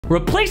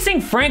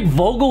Replacing Frank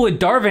Vogel with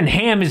Darvin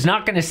Ham is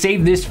not going to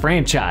save this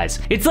franchise.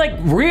 It's like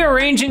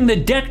rearranging the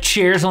deck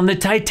chairs on the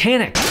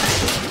Titanic.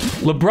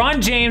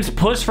 LeBron James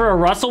pushed for a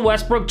Russell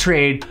Westbrook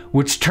trade,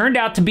 which turned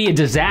out to be a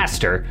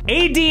disaster.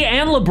 AD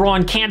and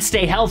LeBron can't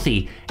stay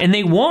healthy, and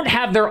they won't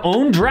have their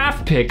own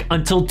draft pick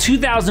until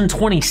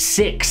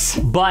 2026.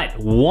 But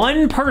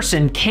one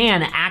person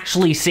can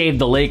actually save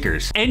the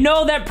Lakers. And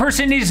no, that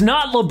person is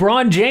not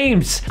LeBron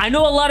James. I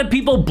know a lot of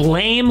people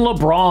blame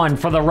LeBron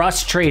for the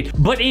Russ trade,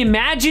 but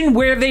imagine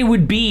where they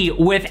would be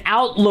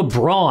without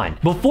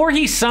LeBron. Before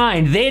he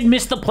signed, they had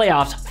missed the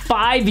playoffs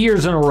 5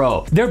 years in a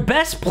row. Their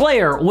best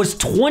player was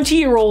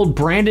 20-year-old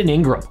Brandon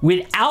Ingram.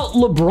 Without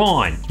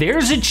LeBron,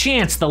 there's a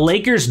chance the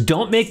Lakers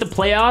don't make the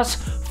playoffs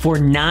for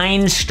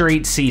 9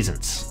 straight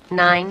seasons.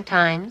 9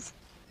 times?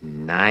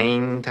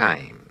 9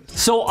 times.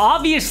 So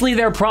obviously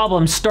their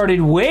problems started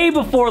way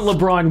before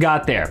LeBron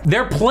got there.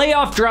 Their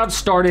playoff drought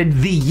started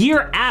the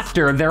year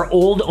after their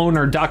old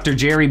owner, Dr.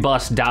 Jerry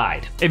Buss,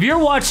 died. If you're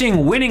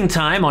watching Winning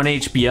Time on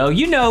HBO,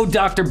 you know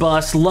Dr.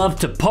 Buss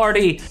loved to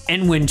party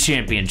and win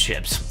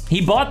championships.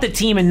 He bought the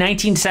team in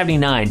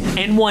 1979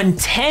 and won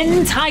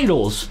 10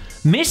 titles,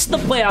 missed the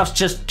playoffs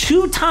just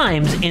 2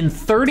 times in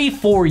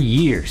 34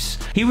 years.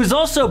 He was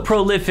also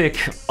prolific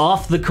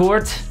off the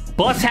court.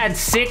 Buss had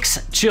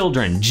 6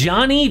 children: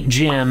 Johnny,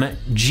 Jim,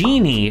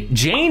 Jeannie,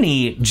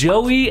 Janie,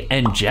 Joey,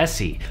 and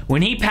Jesse.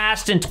 When he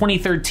passed in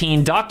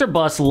 2013, Dr.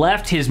 Buss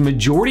left his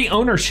majority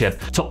ownership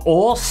to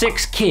all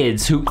 6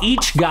 kids, who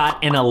each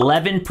got an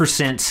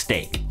 11%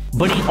 stake.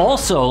 But he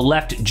also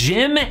left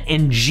Jim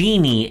and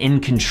Jeannie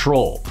in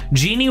control.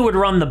 Jeannie would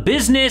run the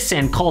business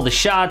and call the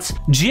shots.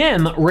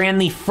 Jim ran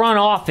the front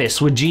office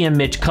with GM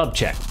Mitch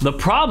Kupchak. The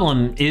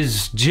problem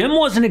is Jim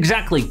wasn't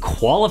exactly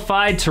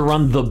qualified to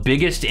run the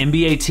biggest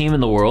NBA team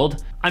in the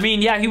world. I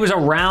mean, yeah, he was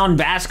around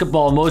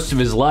basketball most of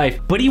his life,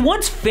 but he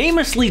once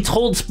famously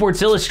told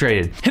Sports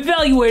Illustrated,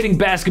 "Evaluating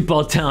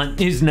basketball talent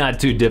is not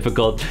too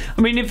difficult.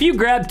 I mean, if you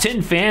grab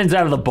 10 fans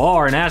out of the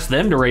bar and ask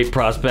them to rate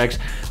prospects,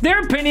 their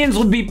opinions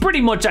would be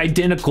pretty much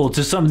identical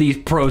to some of these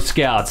pro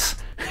scouts."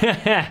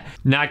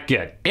 Not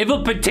good. If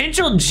a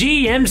potential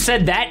GM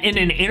said that in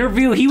an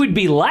interview, he would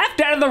be laughed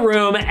out of the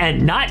room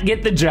and not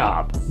get the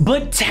job.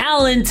 But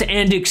talent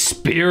and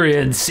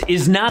experience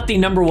is not the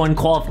 #1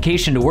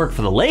 qualification to work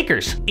for the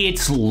Lakers.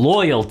 It's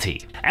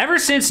loyalty. Ever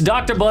since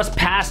Dr. Buss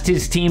passed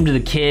his team to the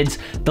kids,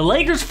 the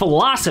Lakers'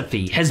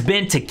 philosophy has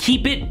been to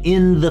keep it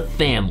in the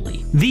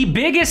family. The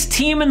biggest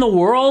team in the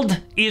world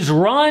is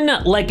run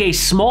like a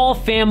small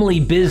family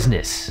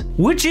business,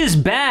 which is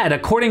bad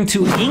according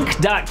to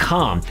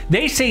Inc.com.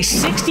 They say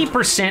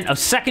 60% of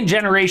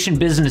second-generation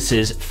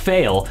businesses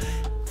fail.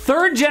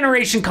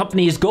 Third-generation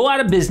companies go out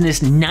of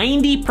business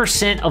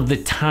 90% of the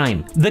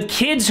time. The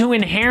kids who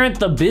inherit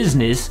the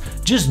business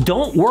just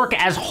don't work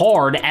as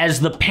hard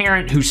as the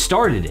parent who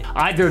started it.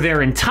 Either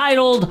they're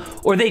entitled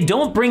or they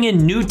don't bring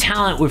in new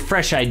talent with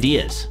fresh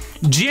ideas.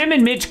 Jim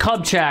and Mitch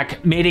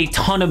Kupchak made a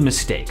ton of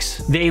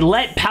mistakes. They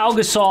let Pau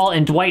Gasol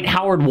and Dwight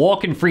Howard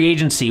walk in free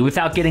agency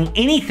without getting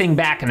anything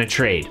back in a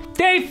trade.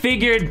 They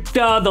figured,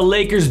 the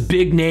Lakers'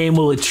 big name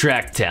will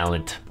attract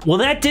talent. Well,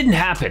 that didn't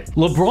happen.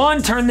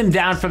 LeBron turned them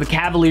down for the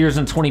Cavaliers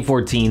in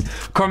 2014.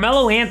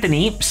 Carmelo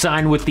Anthony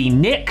signed with the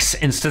Knicks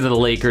instead of the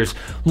Lakers.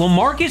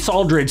 LaMarcus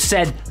Aldridge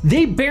said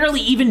they barely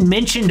even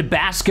mentioned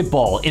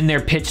basketball in their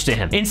pitch to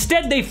him.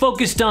 Instead, they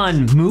focused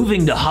on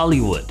moving to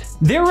Hollywood.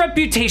 Their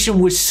reputation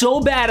was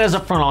so bad as a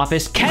front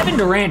office, Kevin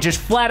Durant just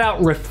flat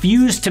out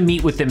refused to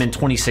meet with them in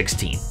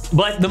 2016.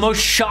 But the most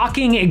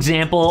shocking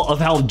example of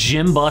how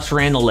Jim Buss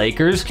ran the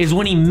Lakers is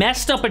when he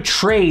messed up a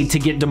trade to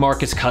get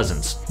DeMarcus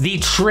Cousins. The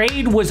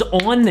trade was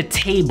on the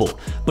table,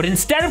 but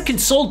instead of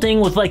consulting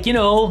with, like, you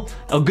know,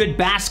 a good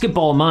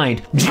basketball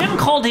mind, Jim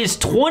called his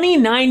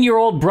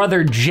 29-year-old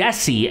brother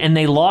Jesse and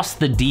they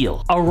lost the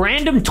deal. A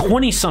random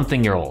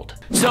 20-something-year-old.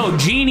 So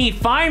Jeannie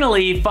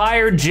finally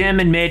fired Jim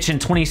and Mitch in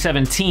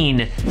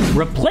 2017,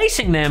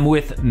 replacing them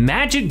with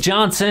Magic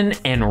Johnson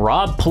and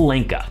Rob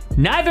Pelinka.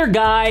 Neither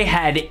guy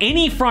had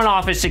any front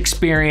office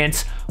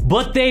experience,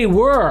 but they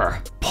were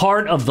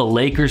part of the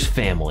Lakers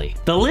family.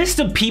 The list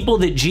of people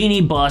that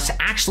Jeannie Buss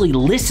actually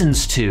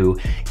listens to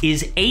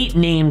is 8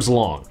 names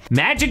long.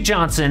 Magic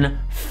Johnson,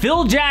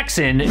 Phil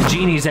Jackson,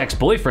 Jeannie's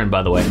ex-boyfriend,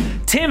 by the way,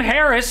 Tim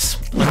Harris,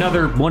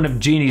 another one of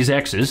Jeannie's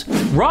exes,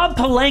 Rob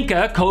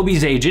Pelinka,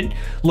 Kobe's agent,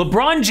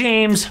 LeBron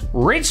James,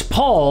 Rich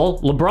Paul,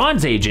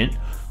 LeBron's agent,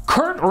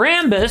 Kurt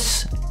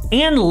Rambis,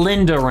 and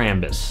Linda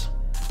Rambis.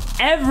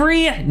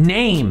 Every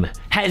name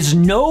has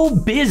no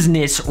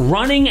business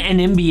running an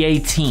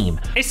NBA team,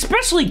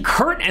 especially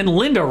Kurt and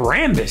Linda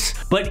Rambis.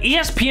 But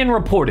ESPN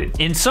reported,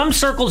 in some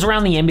circles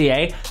around the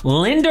NBA,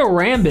 Linda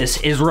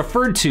Rambis is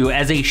referred to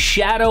as a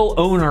shadow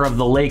owner of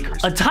the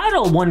Lakers. A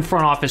title one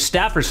front office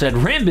staffer said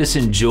Rambis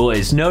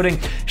enjoys, noting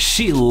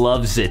she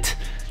loves it,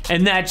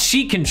 and that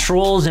she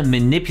controls and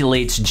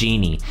manipulates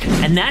Jeannie.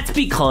 And that's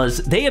because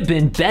they have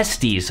been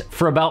besties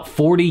for about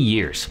 40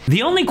 years.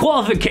 The only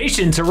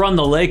qualification to run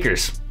the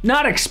Lakers: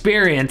 Not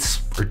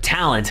experience or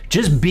talent,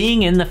 just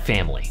being in the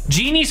family.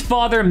 Jeannie's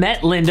father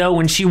met Linda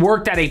when she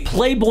worked at a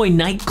Playboy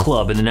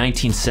nightclub in the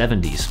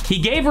 1970s. He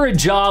gave her a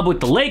job with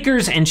the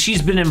Lakers and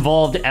she's been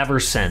involved ever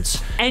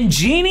since. And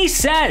Jeannie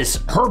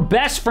says her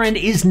best friend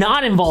is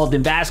not involved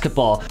in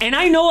basketball. And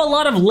I know a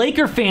lot of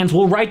Laker fans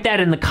will write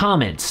that in the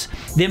comments.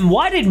 Then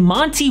why did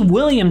Monty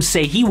Williams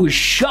say he was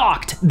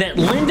shocked that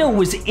Linda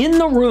was in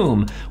the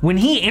room when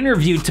he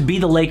interviewed to be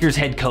the Lakers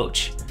head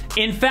coach?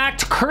 In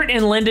fact, Kurt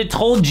and Linda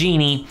told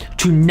Jeannie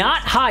to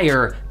not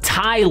hire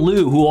Ty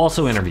Lue, who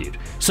also interviewed.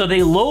 So they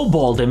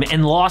lowballed him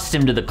and lost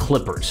him to the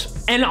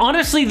Clippers. And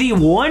honestly, the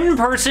one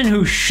person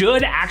who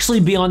should actually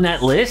be on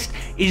that list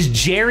is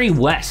Jerry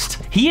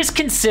West. He is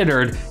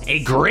considered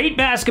a great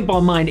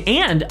basketball mind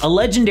and a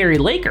legendary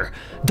Laker.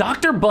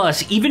 Dr.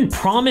 Buss even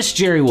promised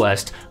Jerry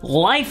West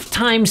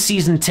lifetime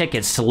season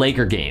tickets to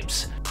Laker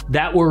games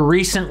that were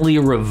recently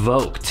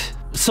revoked.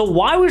 So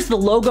why was the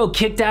logo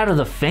kicked out of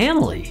the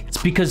family?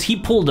 It's because he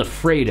pulled a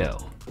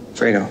Fredo.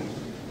 Fredo,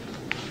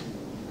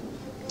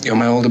 you're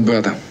my older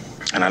brother,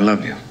 and I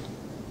love you.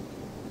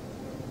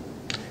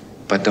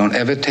 But don't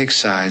ever take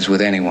sides with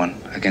anyone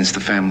against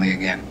the family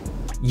again.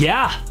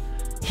 Yeah,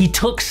 he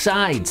took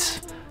sides.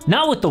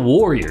 Not with the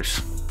Warriors,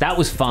 that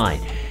was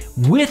fine.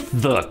 With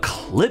the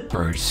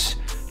Clippers.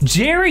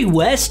 Jerry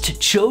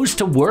West chose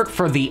to work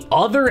for the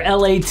other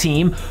LA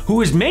team who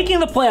was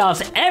making the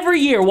playoffs every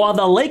year while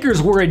the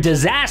Lakers were a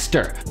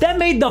disaster. That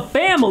made the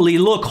family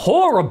look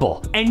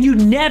horrible. And you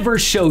never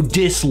show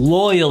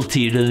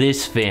disloyalty to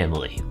this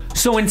family.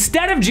 So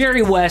instead of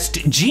Jerry West,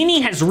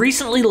 Jeannie has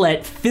recently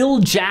let Phil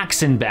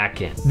Jackson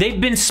back in.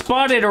 They've been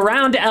spotted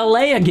around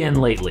LA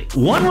again lately.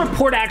 One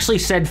report actually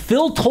said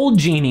Phil told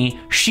Jeannie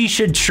she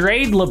should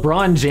trade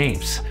LeBron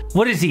James.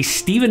 What is he,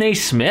 Stephen A.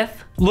 Smith?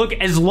 Look,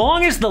 as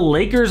long as the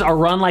Lakers are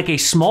run like a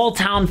small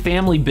town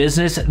family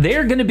business,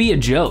 they're gonna be a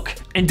joke.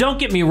 And don't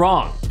get me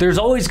wrong, there's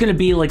always gonna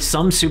be like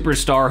some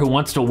superstar who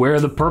wants to wear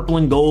the purple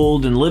and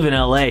gold and live in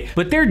LA,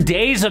 but their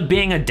days of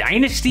being a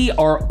dynasty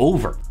are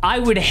over. I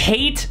would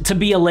hate to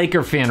be a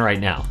Laker fan right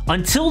now.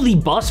 Until the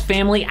Buss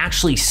family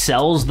actually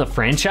sells the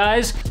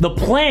franchise, the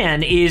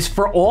plan is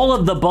for all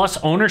of the Buss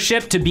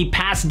ownership to be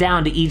passed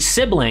down to each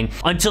sibling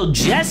until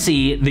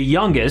Jesse, the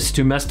youngest,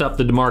 who messed up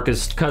the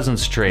DeMarcus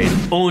Cousins trade,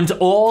 owns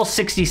all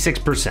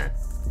 66%.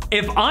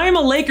 If I'm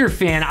a Laker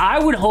fan, I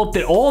would hope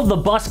that all of the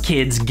Buss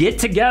kids get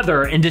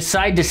together and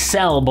decide to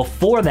sell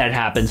before that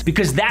happens,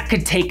 because that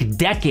could take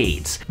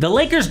decades. The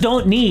Lakers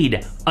don't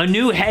need a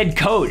new head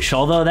coach,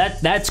 although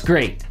that's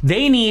great.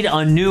 They need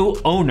a new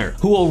owner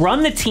who will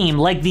run the team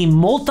like the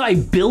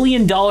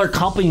multi-billion-dollar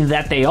company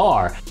that they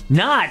are,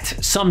 not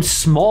some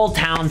small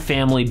town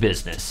family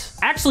business.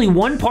 Actually,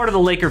 one part of the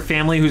Laker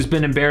family who's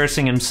been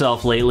embarrassing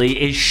himself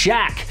lately is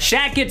Shaq.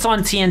 Shaq gets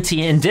on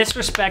TNT and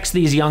disrespects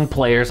these young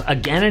players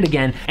again and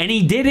again, and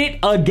he did it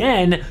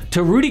again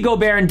to Rudy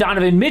Gobert and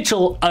Donovan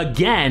Mitchell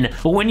again.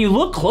 But when you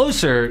look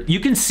closer, you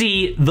can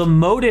see the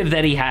motive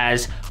that he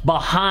has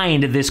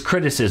behind this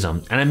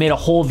criticism, and I made a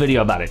whole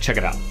video about it. Check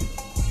it out.